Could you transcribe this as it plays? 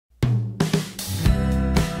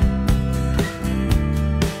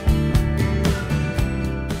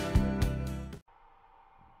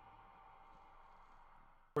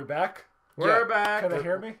back? We're back. Can they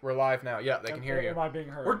hear me? We're live now. Yeah, they can hear you. Am I being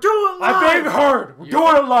heard? We're doing live. I'm being heard. We're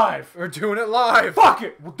doing it live. We're doing it live. Fuck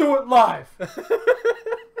it. We'll do it live.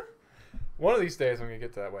 One of these days I'm gonna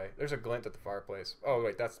get to that way. There's a glint at the fireplace. Oh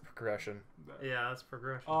wait, that's progression. Yeah, that's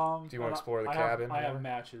progression. Do you want to explore the cabin? I have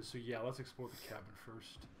matches, so yeah, let's explore the cabin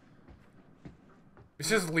first. Let's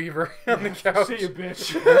just leave her on the couch. See you,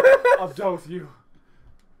 bitch. I'm done with you.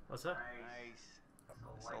 What's that? Nice.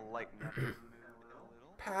 So lighten up the mood a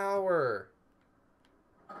little. Power.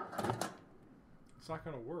 It's not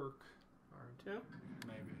gonna work. R2?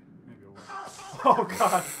 Maybe it'll work. Oh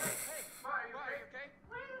god. What are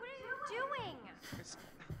you doing? It's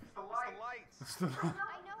the lights. It's the... I know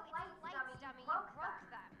it's lights, dummy. You broke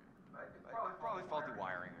them. Probably faulty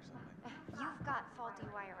wiring or something. You've got faulty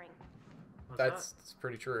wiring. What's That's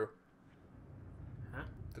pretty true. Huh?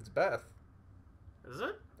 It's Beth that? Is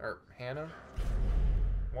it? or Hannah.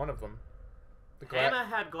 One of them. Hannah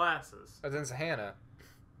had glasses. Oh, then it's Hannah.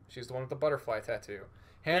 She's the one with the butterfly tattoo.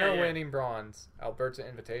 Hannah yeah. winning bronze. Alberta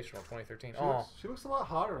Invitational 2013. Oh, She looks a lot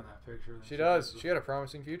hotter in that picture. Than she does. She had a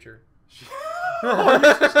promising future. You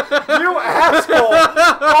asshole!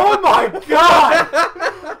 Oh my god!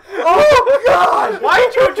 Oh god!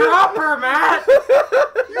 Why'd you drop her, Matt?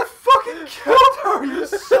 You fucking killed her, you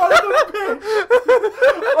son of a bitch!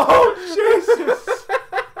 Oh Jesus!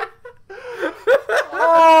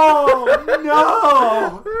 Oh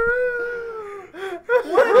no!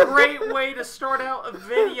 What a great way to start out a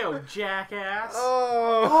video, jackass.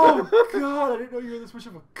 Oh. Oh god! I didn't know you were this much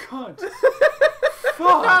of a cunt.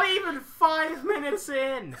 Not Fuck! even 5 minutes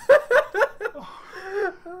in.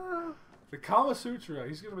 The Kama Sutra.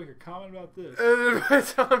 He's gonna make a comment about this. By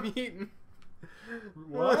Tom Eaton.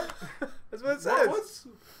 What? That's what it says. What's?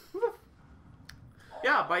 Who the?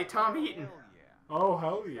 Yeah, by Tom Heaton. Hell yeah. Oh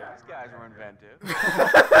hell yeah! These guys were inventive.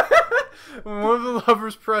 When one of the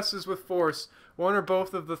lovers presses with force one or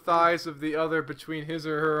both of the thighs of the other between his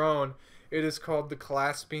or her own, it is called the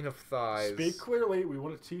clasping of thighs. Speak clearly. We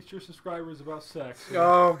want to teach your subscribers about sex.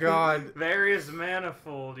 Oh god. Various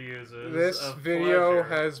manifold uses. This of video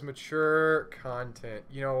pleasure. has mature content.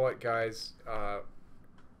 You know what, guys?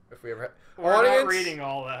 If we ever We're audience, not reading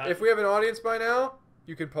all that. if we have an audience by now,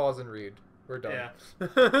 you can pause and read. We're done. Yeah.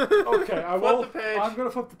 Okay, I will. Flip the page. I'm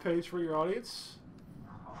gonna flip the page for your audience.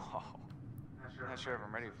 Oh, not sure if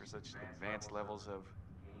I'm ready for such advanced levels of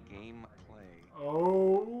gameplay.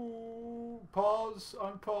 Oh, pause,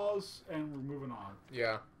 unpause, and we're moving on.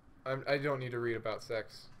 Yeah, I don't need to read about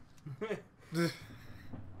sex. At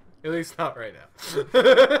least not right now.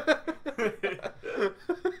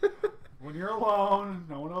 When you're alone,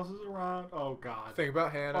 no one else is around. Oh God. Think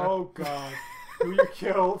about Hannah. Oh God. Who you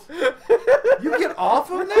killed? You get off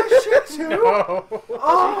on that shit too? No.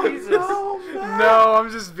 Oh Jesus. no, man. No, I'm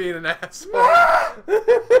just being an asshole.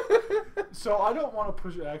 So I don't want to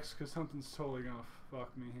push X because something's totally gonna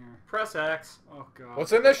fuck me here. Press X. Oh God.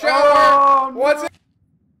 What's in the shower? Oh, What's no. in?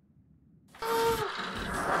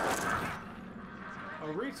 A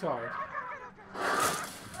retard.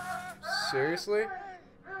 Seriously?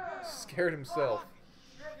 Scared himself.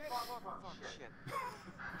 Shit.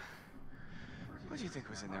 What do you think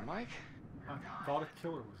was in there, Mike? I thought a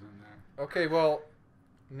killer was in there. Okay, well,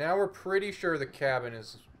 now we're pretty sure the cabin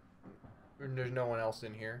is. There's no one else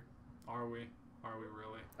in here. Are we? Are we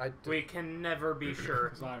really? We can never be sure.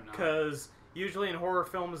 'Cause I'm not. Because usually in horror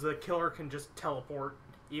films, the killer can just teleport,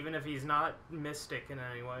 even if he's not mystic in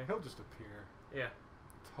any way. He'll just appear. Yeah.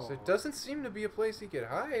 So it doesn't seem to be a place he could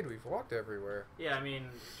hide. We've walked everywhere. Yeah, I mean...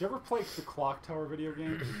 Did you ever play the Clock Tower video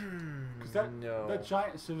games? Because that No. that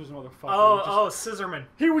giant scissors motherfucker. Oh, would just, Scissorman.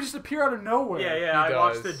 he would just appear out of nowhere. Yeah, yeah, He I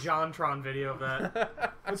watched the does. JonTron video of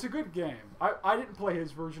that. It's a good game. I didn't play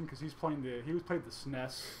his version because he was playing the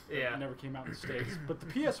SNES. Yeah. It never came out in the States. But the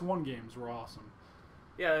PS1 games were awesome.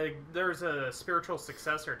 Yeah, there's a spiritual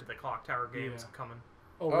successor to the Clock Tower games Yeah. coming.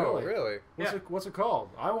 Oh Oh, really? really? Yeah. What's it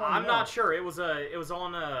called? I want. I'm not sure. It was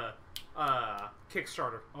on a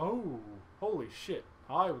Kickstarter. Oh, holy shit!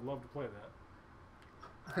 I would love to play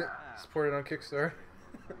that. Supported on Kickstarter.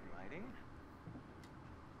 Lighting?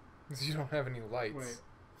 You don't have any lights. Wait.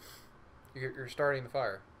 You're starting the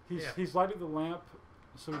fire. He's lighting the lamp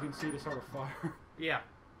so we can see to start a fire. Yeah.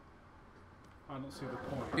 I don't see the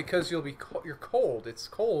point. Because you're cold. It's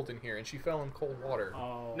cold in here, and she fell in cold water.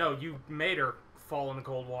 Oh. No, you made her fall in the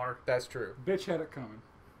cold water. That's true. Bitch had it coming.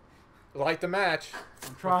 Light the match.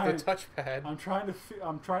 I'm trying. The touchpad. I'm trying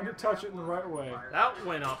to touch it in the right way. That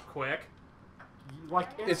went up quick. Like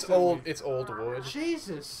It's instantly. old. It's old wood.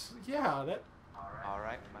 Jesus. Yeah, that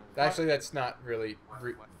Alright. Actually, that's not really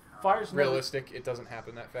fire's never- realistic. It doesn't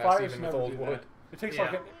happen that fast, Fires even with never old do wood. that. It takes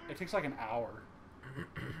Yeah. it takes like an hour.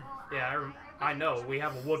 Yeah, I know. We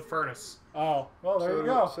have a wood furnace. Oh, well, there you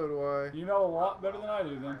go. So do I. You know a lot better than I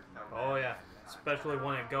do, then. Oh yeah, especially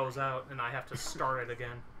when it goes out and I have to start it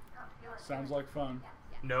again. Sounds like fun.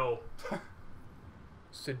 No.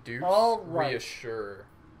 Seduce, All right. Maybe reassure.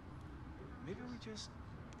 we just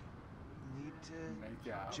need to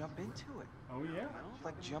Make out. jump into it. Oh, yeah. You know,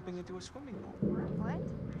 like jumping into a swimming pool. What?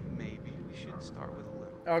 Maybe we should start with a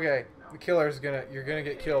little. Okay, the killer's gonna. You're gonna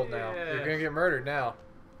get killed now. You're Yeah. gonna get murdered now.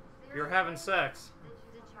 You're having sex.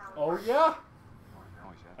 Oh, yeah.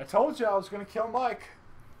 Oh, I told you I was going to kill Mike.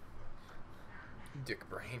 Dick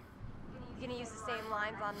brain. You gonna use the same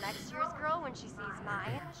lines on next year's girl when she sees my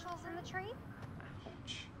initials in the tree?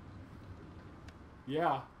 Ouch.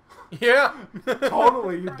 Yeah. Yeah.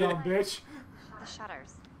 Totally, you dumb bitch. The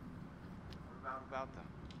shutters. About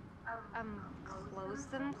them. Close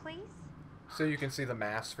them, please? So you can see the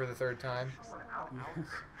mask for the third time,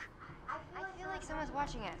 I feel like someone's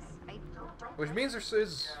watching us. I don't. which means there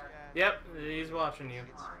is Yep, he's watching you.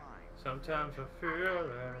 It's fine. Sometimes I feel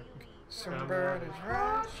that. somebody's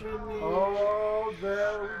watching me. Oh,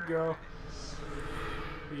 there we go.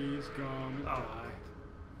 He's gonna die.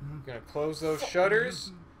 I'm gonna close those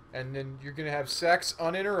shutters, and then you're gonna have sex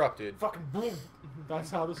uninterrupted. Fucking blue.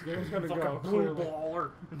 That's how this game's gonna Fucking go. blue Clearly.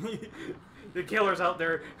 baller. The killer's out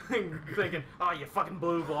there thinking, oh, you fucking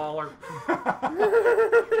blue baller.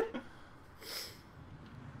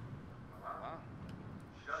 Wow.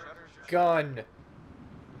 Shutters are Gun.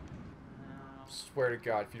 Swear to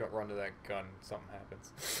God, if you don't run to that gun, something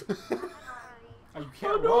happens. Oh, you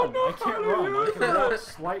can't run. I can't run. I can walk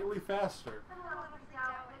slightly faster.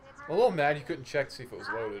 I'm a little mad you couldn't check to see if it was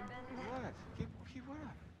loaded. What? Keep what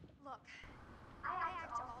up? Look, I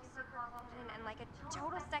act all super confident and like a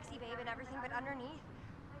total sexy babe and everything, but underneath,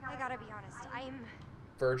 I gotta be honest, I'm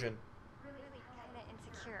Virgin. really kinda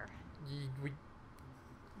insecure.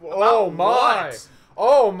 Oh my! what?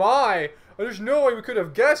 Oh my! There's no way we could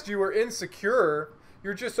have guessed you were insecure.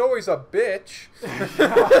 You're just always a bitch.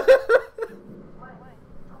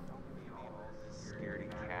 Scaredy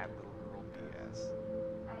cat little girl BS.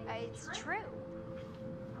 It's true.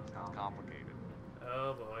 Sounds complicated.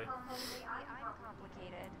 Oh boy. Maybe I'm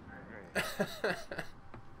complicated. Great.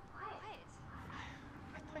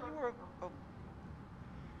 What?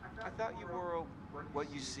 I thought you were a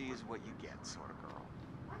what you see is what you get sort of girl.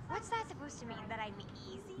 What's that supposed to mean? That I'm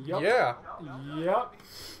easy? Yep. Yeah. Yep.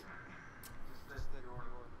 Just that you're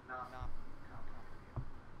not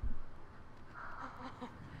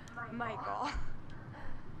complicated. Michael.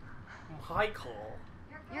 Michael.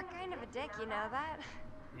 You're kind of a dick, you know that?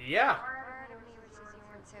 Yeah. Part of me wishes you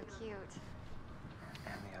weren't so cute.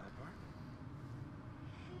 And the other part?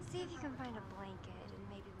 See if you can find a blanket and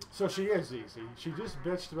maybe we So she is easy. She just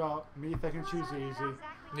bitched about me thinking she's easy.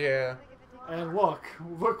 Yeah. And look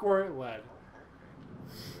where it led.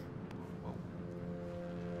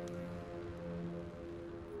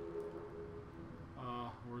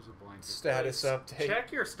 Where's the blanket? Status update.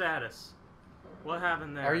 Check your status. What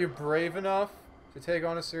happened there? Are you brave enough to take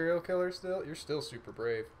on a serial killer still? You're still super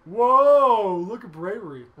brave. Whoa! Look at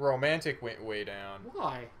bravery. Romantic went way down.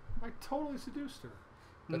 Why? I totally seduced her.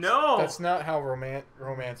 No. That's not how romance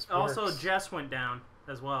works. Also, Jess went down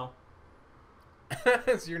as well.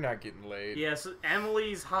 So you're not getting laid. Yes,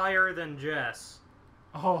 Emily's higher than Jess.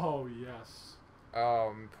 Oh yes.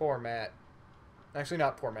 Poor Matt. Actually,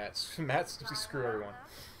 not poor Matt. Matt's screw everyone.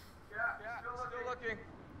 Yeah, still looking.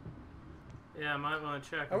 Yeah, I might want to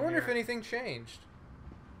check. I in wonder if here. anything changed.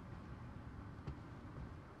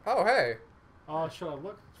 Oh, hey. Should I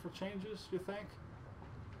look for changes, you think?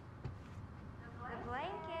 The blanket.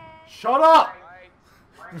 Shut up!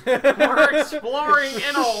 We're exploring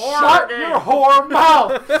in a horror Shut game. your whore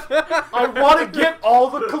mouth! I want to get all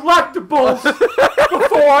the collectibles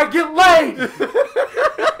before I get laid!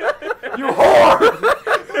 You whore!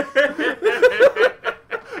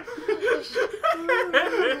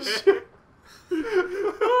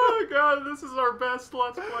 Oh god, this is our best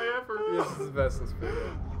Let's Play ever. This is the best let's play.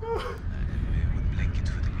 Blanket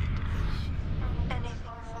for the Anything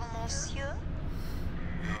for monsieur?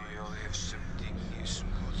 No, you'll have something here, smooth.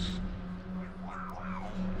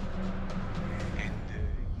 And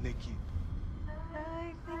naked.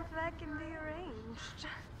 I think that can be arranged.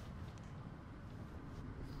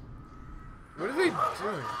 What are they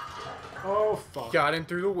doing? Oh fuck. Got in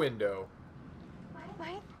through the window.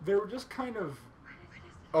 Mike? They were just kind of...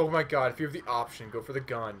 Oh my god, if you have the option, go for the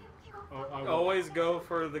gun. Oh, I will. Always go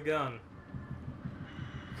for the gun.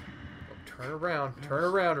 Turn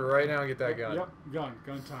around right now and get that gun. Yep,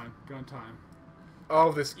 gun time.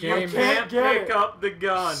 Oh, this You game. can't get pick it. up the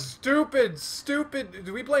gun. Stupid.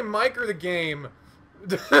 Do we blame Mike or the game?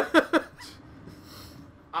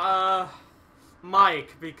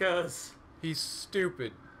 Mike, because He's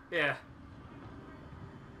stupid. yeah.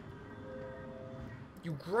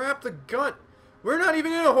 You grab the gun. We're not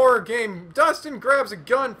even in a horror game. Dustin grabs a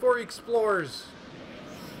gun before he explores.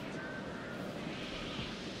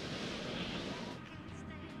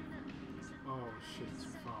 Oh shit, it's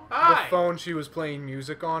your phone. Hi. The phone she was playing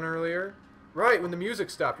music on earlier. Right, when the music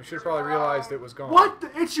stopped, you should have probably realized it was gone. What?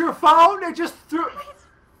 It's your phone? It just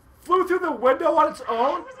flew through the window on its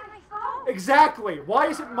own? It was on my phone. Exactly. Why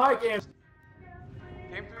isn't Mike answering?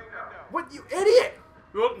 Came through the window. What, you idiot?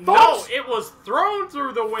 Well, no, Phones- it was thrown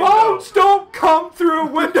through the window. Phones don't come through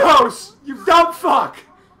windows, you dumb fuck.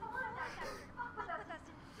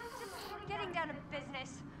 Just getting down to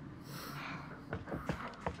business.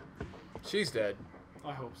 She's dead.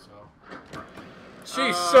 I hope so.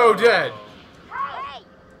 She's so dead. Hey!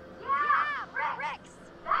 Yeah, Rex!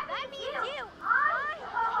 That means you!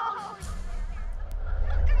 Oh!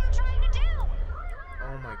 What are you trying to do?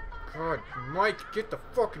 Oh my god, Mike, get the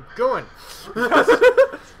fucking gun.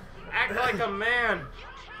 Act like a man.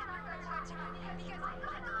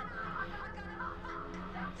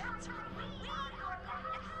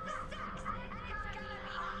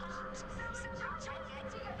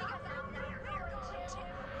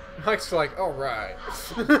 Mike's like, alright.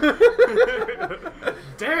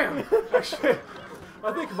 Damn. Actually,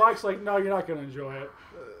 I think Mike's like, no, you're not going to enjoy it.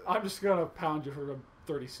 I'm just going to pound you for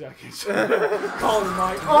 30 seconds. Call him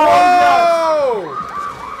Mike. Oh,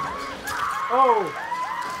 Whoa!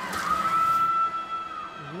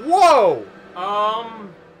 yes! Whoa!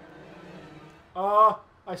 Oh!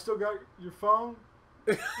 I still got your phone?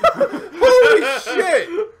 Holy shit!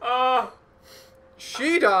 Uh,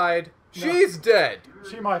 She died. She's dead.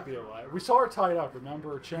 She might be alive. We saw her tied up,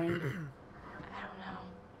 remember? Her chain? I don't know.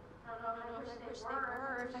 I wish they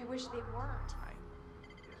were. If I wish they weren't.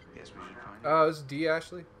 Guess we should find it. This is D.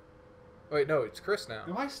 Ashley. Wait, no, it's Chris now.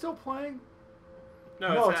 Am I still playing?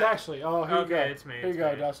 no, No, it's it's actually. Oh, here you go. Okay, it's me, Here you it's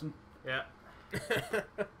go, me. Dustin. Yeah.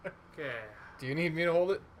 Okay. Do you need me to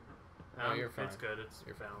hold it? No, you're It's fine. good. It's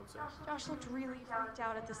You're fine. balancing. Josh looked really freaked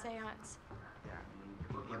out at the seance. Yeah,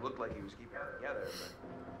 I mean, he looked like he was keeping it together,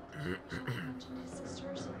 but He mentioned his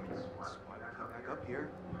sisters. that's why we come back up here.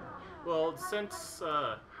 Well, since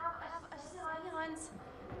Have a seance.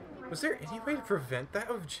 Was there any way to prevent that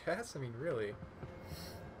with Jess? I mean, really?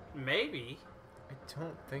 maybe I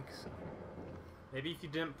don't think so. if you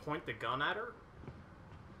didn't point the gun at her.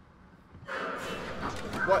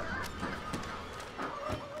 What?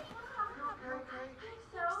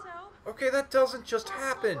 So? Okay, that doesn't just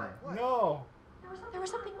happen. No. There was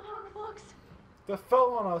something behind the books. That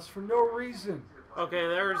fell on us for no reason. Okay,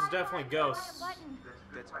 there's definitely ghosts. Button.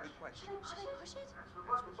 That's a good question. Should I push it? That's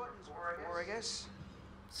what buttons are for, I guess.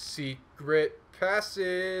 Secret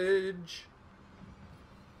passage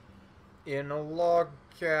in a log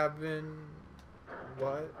cabin.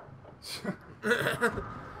 What?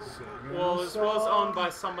 Well, this was owned by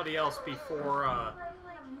somebody else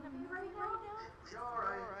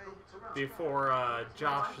before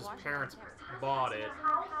Josh's parents bought it.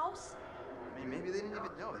 Our house? I mean, maybe they didn't even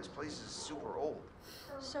know. This place is super old.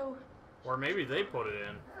 So, Or maybe they put it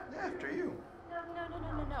in. After you.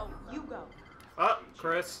 no. You go.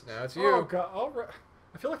 Chris. Now it's Oh, you. God. All right.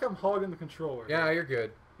 I feel like I'm hogging the controller. Yeah, you're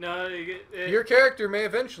good. No, Your character may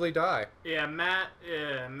eventually die. yeah, Matt's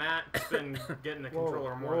been getting the Whoa,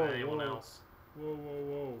 controller more whoa, than anyone whoa. else.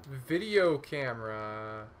 Whoa. Video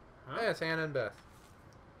camera. Huh? Yeah, it's Hannah and Beth.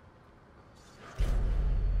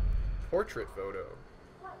 Portrait photo.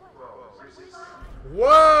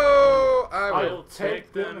 Whoa! I will will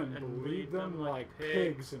take them and bleed them like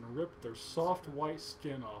pigs and rip their soft white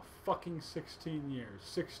skin off. Fucking 16 years.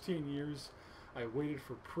 16 years I waited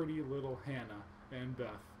for pretty little Hannah and Beth.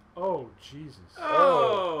 Oh, Jesus.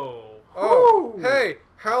 Oh, Oh, Woo! hey,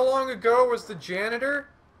 how long ago was the janitor?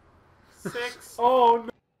 6. Oh, no.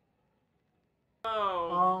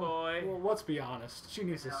 Oh boy. Well, let's be honest. She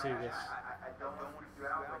needs to see this. I don't want to do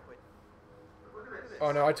out, but look at this.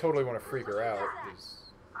 Oh no, I totally want to freak her out.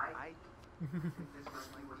 I think this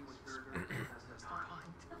might be what Spirit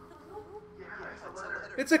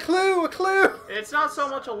It's a clue, a clue! It's not so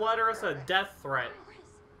much a letter; it's a death threat.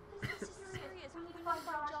 This is serious. We need to find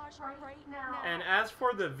Josh right now. And as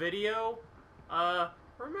for the video,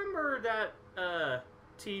 remember that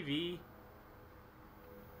TV?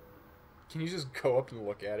 Can you just go up and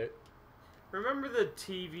look at it? Remember the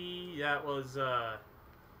TV that was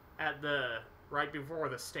at the right before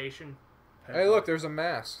the station? Hey, look, there's a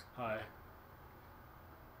mask. Hi.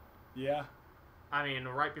 Yeah. I mean,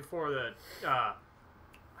 right before the fuck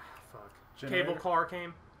Generator? cable car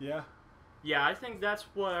came. Yeah. Yeah, I think that's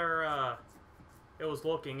where it was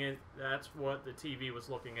looking in. That's what the TV was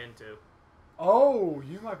looking into. Oh,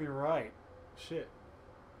 you might be right. Shit.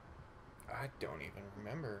 I don't even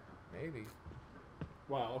remember. Maybe.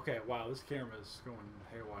 Wow, okay, wow, this camera's going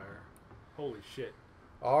haywire. Holy shit.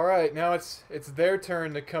 All right, now it's their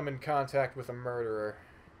turn to come in contact with a murderer.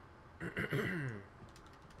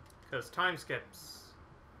 Because time skips.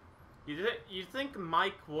 You think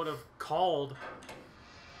Mike would have called?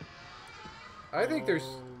 I think there's.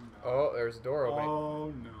 no. Oh, there's a door opening.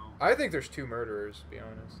 Oh, no. I think there's two murderers, to be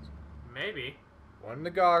honest. Maybe. One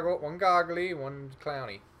goggly, one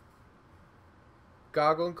clowny.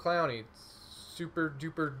 Goggle and clowny. Super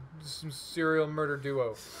duper serial murder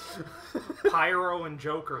duo. Pyro and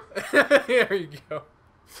Joker. There you go.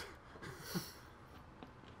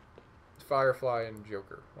 Firefly and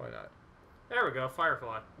Joker. Why not? There we go,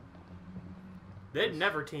 Firefly. They'd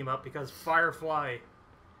never team up because Firefly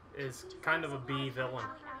is kind of a B villain.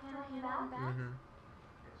 Mm-hmm.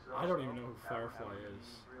 I don't even know who Firefly is.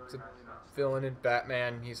 It's a villain in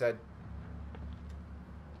Batman. He's had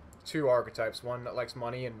two archetypes: one that likes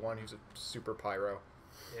money and one who's a super pyro.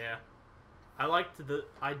 Yeah.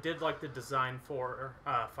 I did like the design for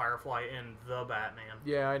Firefly in the Batman.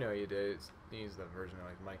 Yeah, I know you did. He's the version that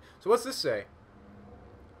likes money. So what's this say?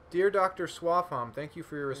 Dear Dr. Swaffham, thank you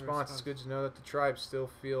for your response. It's good to know that the tribes still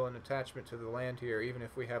feel an attachment to the land here, even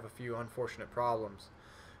if we have a few unfortunate problems.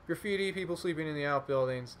 Graffiti, people sleeping in the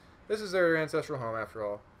outbuildings. This is their ancestral home, after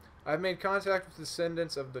all. I've made contact with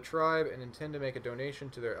descendants of the tribe and intend to make a donation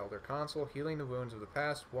to their elder consul. Healing the wounds of the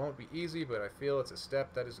past won't be easy, but I feel it's a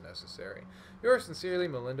step that is necessary. Yours sincerely,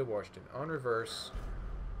 Melinda Washington. On reverse.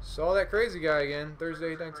 Saw that crazy guy again.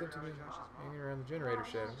 Thursday night to me hanging around the generator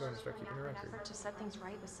shed. I'm going to start keeping a record. Effort to set things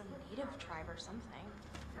right with some native tribe or something.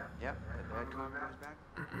 Yep, the dad comes back.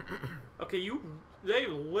 Okay, they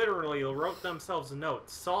literally wrote themselves a note.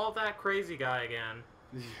 Saw that crazy guy again.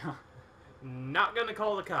 Yeah. Not gonna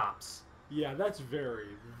call the cops. Yeah, that's very,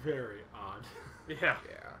 very odd. Yeah.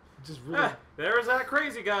 Yeah. Just really. There's that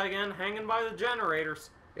crazy guy again, hanging by the generators.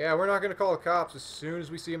 Yeah, we're not going to call the cops as soon as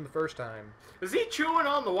we see him the first time. Is he chewing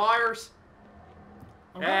on the wires?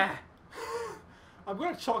 I'm Eh. I'm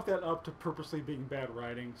going to chalk that up to purposely being bad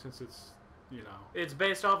writing, since it's, you know. It's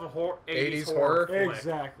based off a 80s 80s horror horror? flick.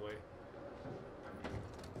 Exactly.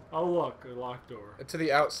 Oh, look, a locked door. To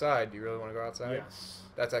the outside. Do you really want to go outside? Yes.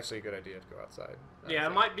 That's actually a good idea to go outside. Yeah,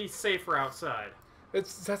 it might be safer outside.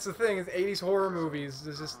 That's the thing. It's 80s horror movies.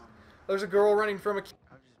 There's a girl running from a I've just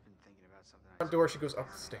been thinking about something. front door. She goes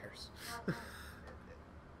up the stairs.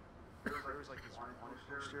 There was like this one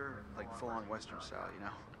poster, like full on Western style, you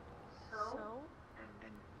know? So?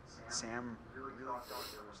 And Sam really thought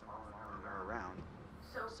there was someone following her around.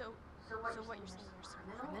 So what you're saying, there's some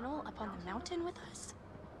criminal up on the mountain with us?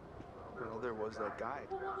 Well, there was that guy.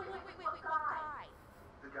 Wait, what guy?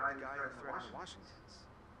 The guy who threatened Washington's.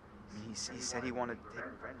 I mean, he said he wanted to take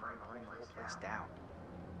Brent and bring the whole place down.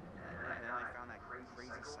 And then I found that crazy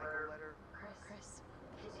psycho letter. Chris,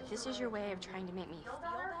 if this is your way of trying to make me feel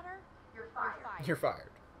better, you're fired. You're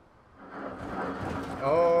fired.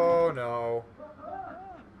 Oh no.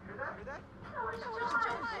 Hear that?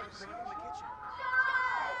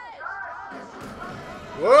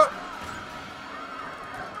 Whoop!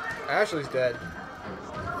 Ashley's dead.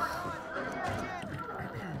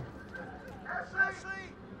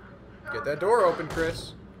 Get that door open,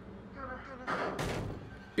 Chris.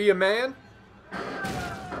 Be a man.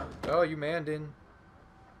 Oh, you man didn't.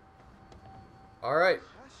 Alright,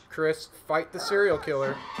 Chris, fight the serial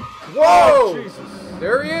killer. Whoa! Jesus.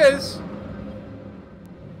 There he is!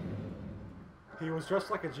 He was dressed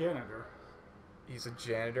like a janitor. He's a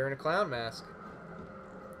janitor in a clown mask.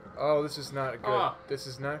 Oh, this is not good. Ah. This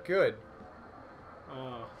is not good.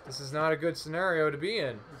 This is not a good scenario to be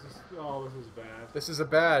in. This is bad. This is a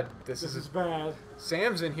bad. This is bad.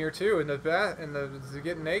 Sam's in here too, in the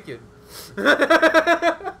getting naked.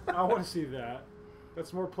 I want to see that.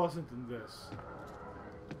 That's more pleasant than this.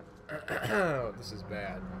 This is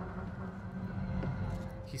bad.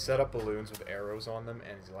 He set up balloons with arrows on them,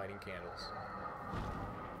 and he's lighting candles.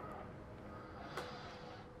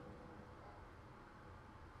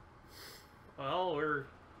 Well, we're...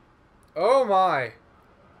 Oh my!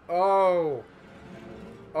 Oh!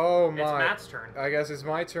 Oh my! It's Matt's turn. I guess it's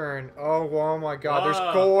my turn. Oh my God! There's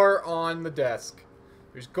Ah. gore on the desk.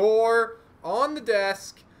 There's gore on the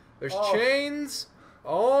desk. There's Oh. chains.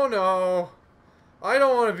 Oh no! I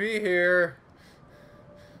don't want to be here.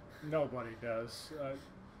 Nobody does.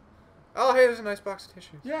 Oh hey, there's a nice box of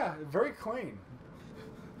tissues. Yeah, very clean.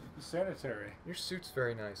 Sanitary. Your suit's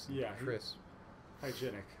very nice. Yeah, Chris.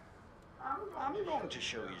 Hygienic. I'm going to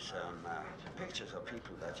show you some pictures of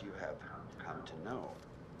people that you have come to know.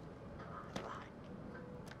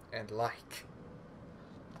 And like.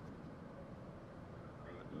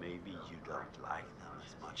 But maybe you don't like them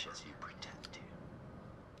as much as you pretend to.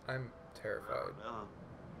 I'm terrified. Well,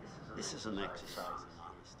 this is an exercise in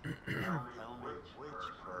honesty. Tell me which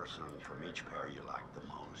person from each pair you like the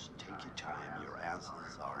most. Take your time. Your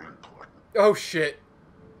answers are important. Oh shit.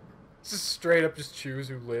 Just straight up just choose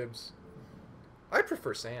who lives. I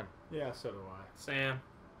prefer Sam. Yeah, so do I. Sam.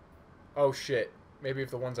 Oh shit. Maybe if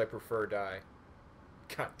the ones I prefer die.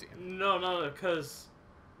 God damn. No, because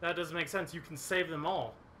that doesn't make sense. You can save them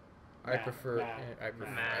all. I prefer Matt.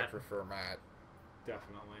 Matt.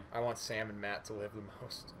 Definitely. I want Sam and Matt to live the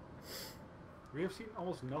most. We have seen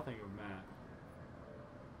almost nothing of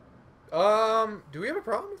Matt. Do we have a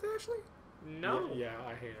problem with Ashley? No. Yeah,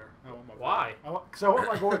 I hate her. I want my Why? Because I want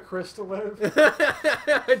my boy Chris to live.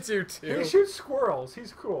 I do too. He shoots squirrels.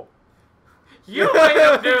 He's cool. You made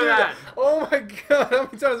him do that! Oh my god, how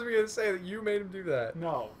many times are we going to say that you made him do that?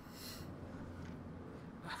 No.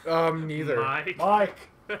 Neither. Mike.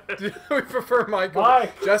 We prefer Michael.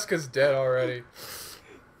 Mike. Jessica's dead already.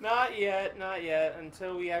 Not yet,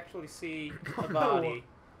 until we actually see a body.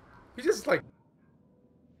 He just, like,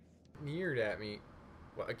 sneered at me.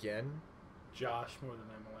 What, again? Josh more than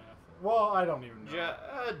Emily. Well, I don't even know.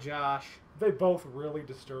 Josh. They both really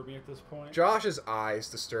disturb me at this point. Josh's eyes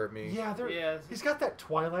disturb me. Yeah, he's got that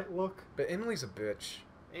Twilight look. But Emily's a bitch.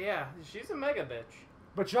 Yeah, she's a mega bitch.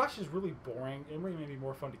 But Josh is really boring. Emily may be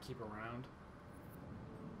more fun to keep around.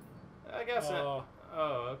 I guess. Oh,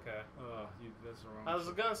 okay. That's the wrong. I was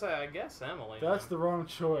gonna say, I guess Emily. That's the wrong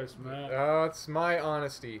choice, man. It's my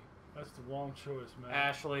honesty. That's the wrong choice, man.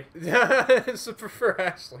 Ashley. So prefer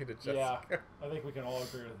Ashley to Jessica. Yeah, I think we can all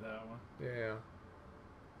agree with that one. Yeah.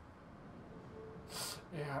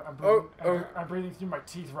 Yeah, I'm breathing through my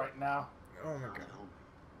teeth right now. Oh my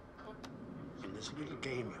god. In this little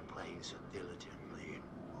game you're playing so diligently,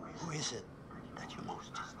 who is it that you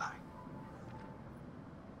most dislike?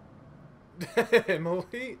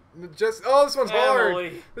 Emily? This one's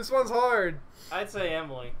hard. This one's hard. I'd say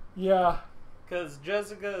Emily. Yeah. Because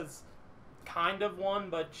Jessica's kind of one,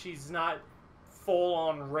 but she's not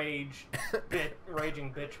full-on raging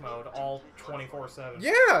bitch mode all 24/7.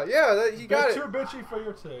 Yeah, you got it. Too bitchy for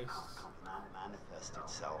your taste. Manifest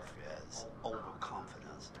itself as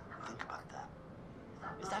overconfidence. Think about that.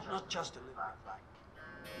 Is that not just a little bit like?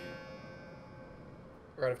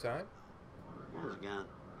 We're out of time? Once again,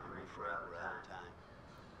 we're out of time.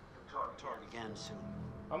 Talk again soon.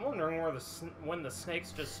 I'm wondering when the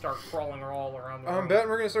snakes just start crawling all around the room. I'm betting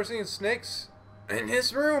we're gonna start seeing snakes in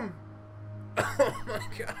this room. Oh my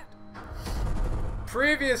god.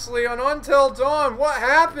 Previously on Until Dawn, what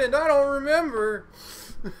happened? I don't remember.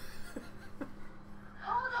 There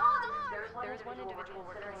is one individual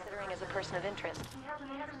we're considering as a person of interest.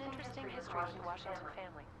 He has an interesting history with the Washington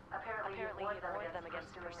family. Apparently he warned them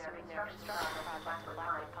against pursuing their construction project in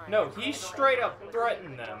Blackwood Pines. No, he straight up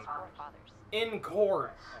threatened them in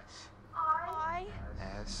court.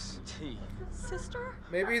 S.T. Sister?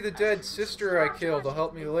 Maybe the dead sister I killed will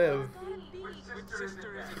help me live.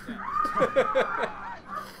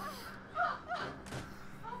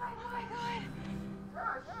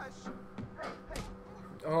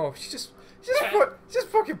 Oh, she just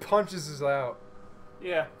fucking punches his out.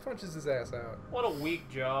 Yeah. Punches his ass out. What a weak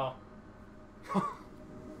jaw.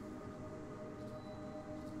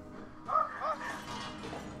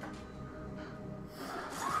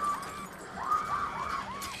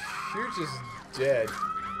 She's just dead.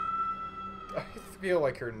 I feel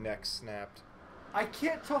like her neck snapped. I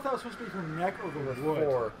can't tell if that was supposed to be her neck or the wood.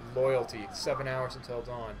 4. Loyalty. 7 hours until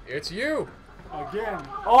dawn. It's you! Again.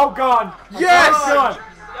 Oh, God! Yes! God!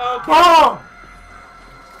 Okay. Bomb!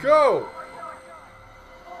 Go!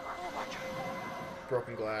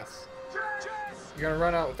 Broken glass. You're gonna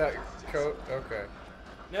run out without your coat? Okay.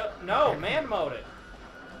 No, man mode it.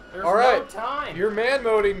 There's Alright. no time. You're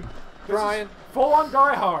man-moding, Brian. Full on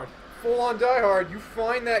Die Hard. Full on Die Hard. You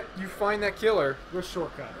find that killer. With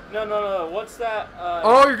shortcut. No. What's that?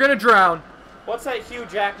 Oh, you're gonna drown. What's that Hugh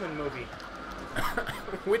Jackman movie?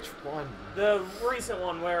 Which one? The recent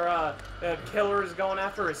one where the killer's going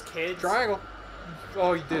after his kids. Triangle.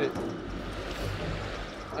 Oh, you did it.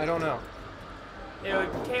 I don't know.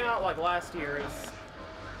 It came out like last year.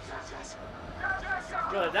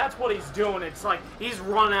 That's what he's doing. It's like he's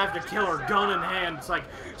running after killer, gun in hand. It's like,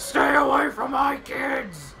 stay away from my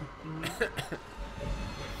kids.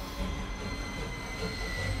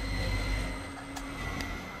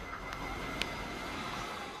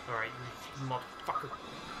 All right, you motherfucker.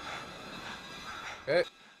 Okay.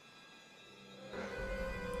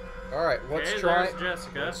 All right, what's Okay, trying? there's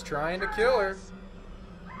Jessica. What's trying to kill her?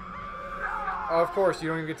 Oh, of course, you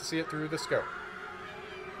don't even get to see it through the scope.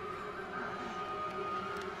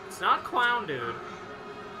 It's not Clown Dude.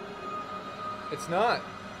 It's not.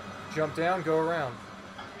 Jump down, go around.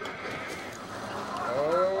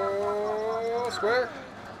 Oh, square.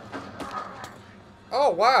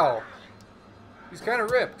 Oh, wow. He's kind of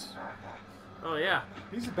ripped. Oh yeah.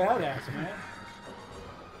 He's a badass, man.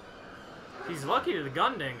 He's lucky the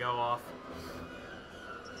gun didn't go off.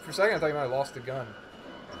 For a second, I thought you might have lost the gun.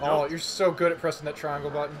 Oh, you're so good at pressing that triangle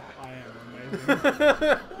button. I am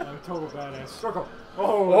amazing. I'm a total badass. Circle.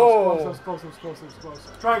 Oh, Oh. that was close, that was close, that was close,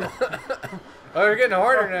 that was close. Triangle. Oh, you're getting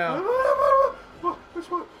harder now. Which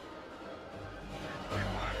one?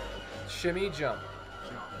 Shimmy, jump.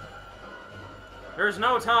 There's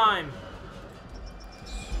no time.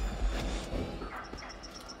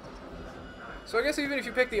 So I guess even if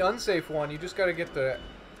you pick the unsafe one, you just got to get the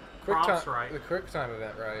quick Prompts time, right. the quick time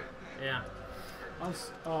event right. Yeah.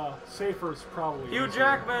 Safer is probably Hugh easier.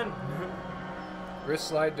 Jackman. Wrist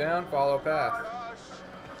slide down, follow path.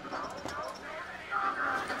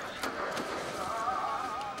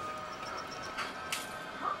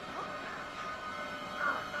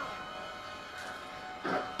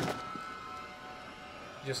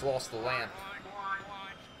 Just lost the lamp.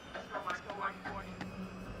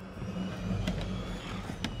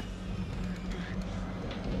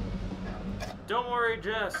 Don't worry,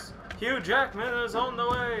 Jess. Hugh Jackman is on the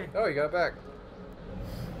way. Oh, you got it back.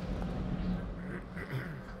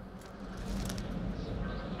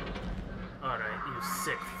 Alright, you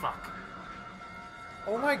sick fuck.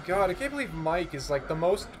 Oh my god, I can't believe Mike is like the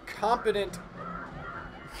most competent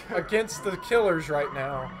against the killers right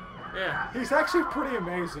now. Yeah. He's actually pretty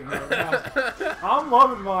amazing right now. I'm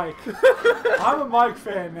loving Mike. I'm a Mike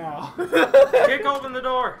fan now. Kick open the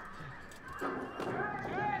door.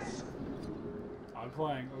 I'm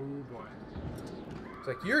playing. Oh boy. It's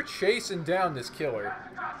like, you're chasing down this killer.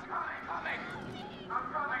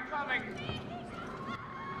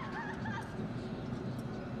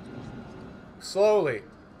 Slowly.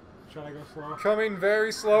 Should I go slow? Coming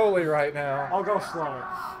very slowly right now. I'll go slower.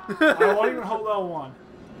 I won't even hold L1.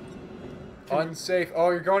 Unsafe.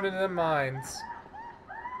 Oh, you're going into the mines.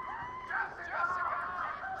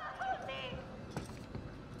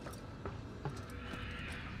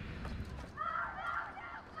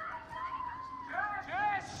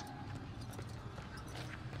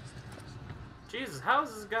 Jesus, how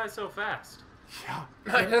is this guy so fast? Yeah.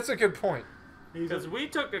 That's a good point. Because we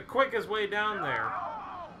took the quickest way down there.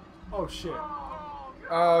 Oh shit.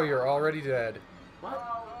 Oh, you're already dead. What?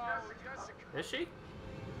 Is she?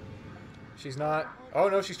 She's not. Oh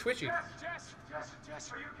no, she's twitchy.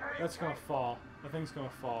 That's gonna fall. That thing's gonna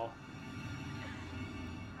fall.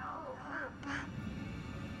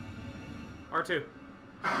 R2.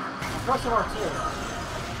 I'm pressing R2.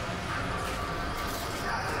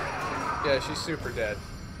 Yeah, she's super dead.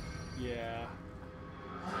 Yeah.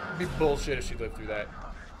 It'd be bullshit if she lived through that.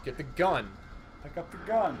 Get the gun. Pick up the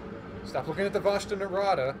gun. Stop looking at the Vashta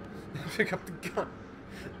Narada. Pick up the gun.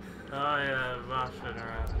 Oh yeah, Vashta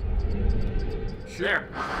Narada. Shoot. There.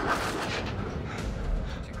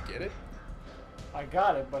 Did you get it? I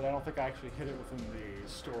got it, but I don't think I actually hit it within the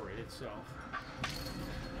story itself.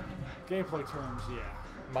 Gameplay terms, yeah.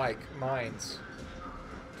 Mike, mines.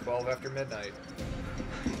 12 after midnight.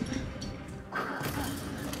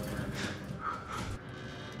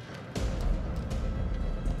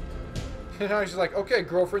 And now she's like, okay,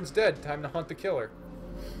 girlfriend's dead. Time to hunt the killer.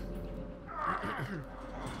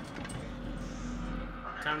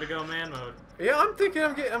 Time to go man mode. Yeah, I'm thinking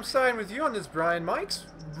I'm siding with you on this, Brian. Mike's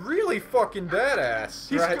really fucking badass.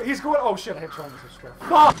 He's going. Oh shit! I hit triangle to square.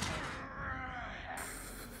 Fuck!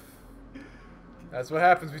 That's what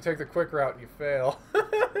happens when you take the quick route and you fail.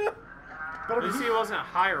 At least he wasn't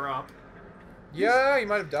higher up. Yeah, you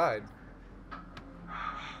might have died.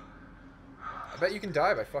 I bet you can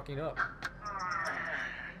die by fucking up.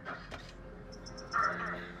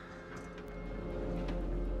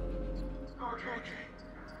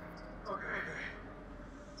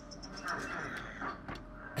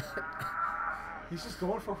 He's just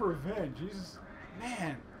going for revenge. He's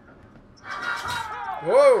man.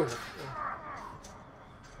 Whoa!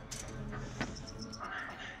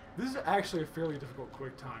 This is actually a fairly difficult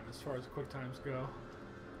quick time as far as quick times go.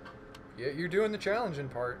 Yeah, you're doing the challenging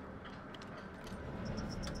part.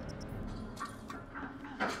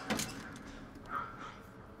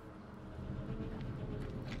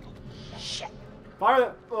 Shit. Fire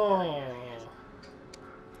that! Oh.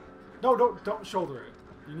 No, don't shoulder it.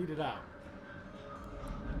 You need it out.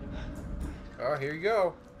 Oh, here you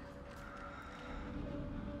go.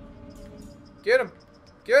 Get him!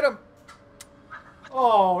 Get him!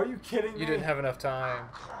 Oh, are you kidding me? You didn't have enough time.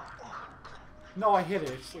 No, I hit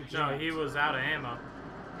it. It's like No, jammed. he was out of ammo.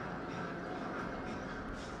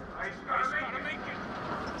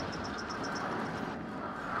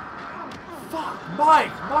 Fuck,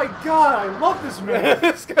 Mike! My God, I love this man.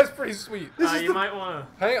 This guy's pretty sweet. This is You the... might want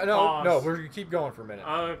to. Hang on, no, Pause. no, we're gonna keep going for a minute.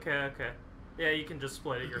 Oh, okay. Yeah, you can just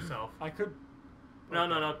split it yourself. I could...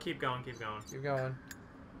 No, keep going. Keep going.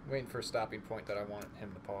 Waiting for a stopping point that I want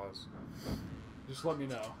him to pause. Just let me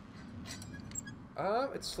know.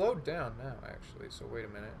 It's slowed down now, actually, so wait a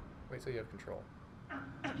minute. Wait till you have control.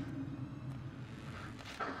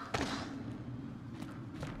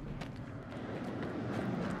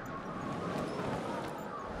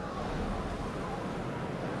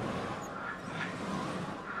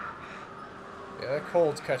 Yeah, that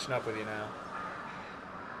cold's catching up with you now.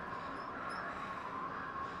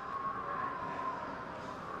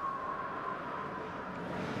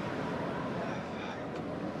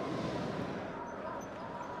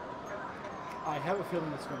 I have a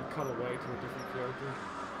feeling it's going to cut away to a different character.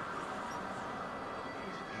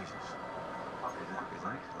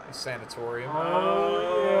 The sanatorium.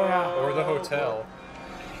 Oh, yeah. Or the hotel.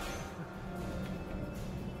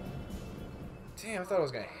 Damn, I thought I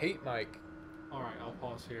was gonna hate Mike. Alright, I'll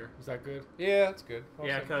pause here. Is that good? Yeah, that's good.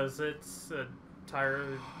 Yeah, because it's a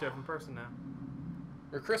entirely different person now.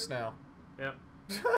 We're Chris now. Yep.